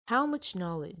How much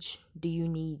knowledge do you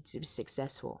need to be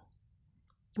successful?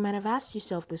 You might have asked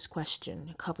yourself this question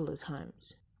a couple of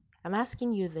times. I'm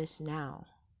asking you this now,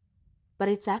 but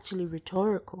it's actually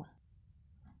rhetorical.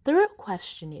 The real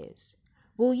question is,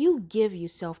 will you give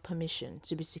yourself permission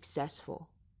to be successful?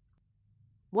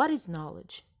 What is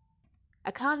knowledge?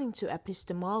 According to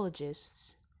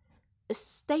epistemologists, a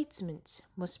statement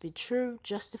must be true,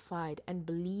 justified, and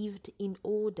believed in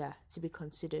order to be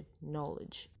considered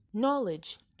knowledge.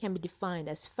 Knowledge can be defined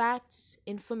as facts,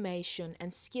 information,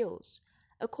 and skills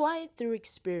acquired through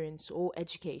experience or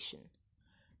education,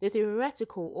 the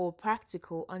theoretical or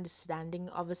practical understanding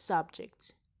of a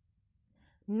subject.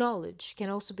 Knowledge can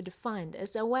also be defined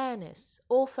as awareness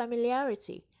or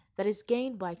familiarity that is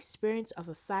gained by experience of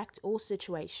a fact or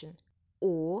situation,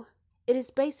 or it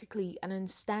is basically an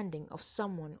understanding of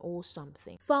someone or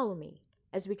something. Follow me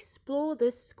as we explore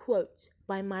this quote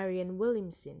by Marianne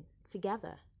Williamson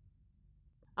together.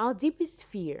 Our deepest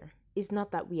fear is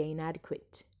not that we are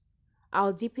inadequate.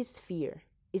 Our deepest fear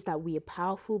is that we are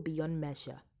powerful beyond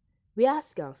measure. We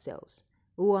ask ourselves,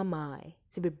 who am I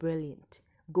to be brilliant,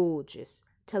 gorgeous,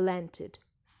 talented,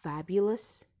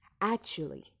 fabulous?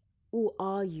 Actually, who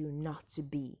are you not to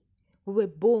be? We were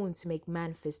born to make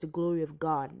manifest the glory of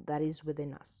God that is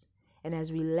within us. And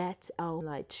as we let our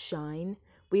light shine,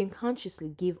 we unconsciously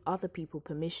give other people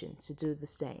permission to do the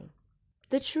same.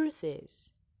 The truth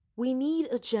is, we need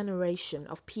a generation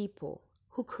of people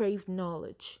who crave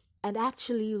knowledge and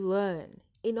actually learn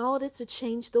in order to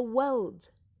change the world.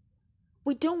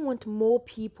 We don't want more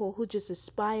people who just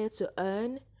aspire to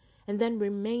earn and then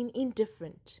remain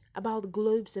indifferent about the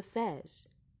globe's affairs.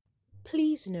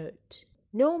 Please note,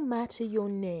 no matter your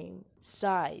name,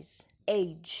 size,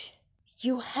 age,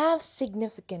 you have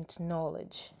significant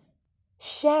knowledge.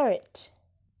 Share it.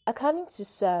 According to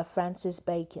Sir Francis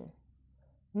Bacon,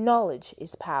 knowledge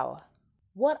is power.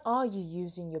 What are you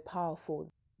using your power for?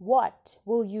 What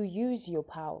will you use your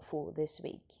power for this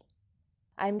week?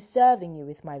 I'm serving you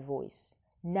with my voice.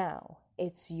 Now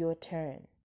it's your turn.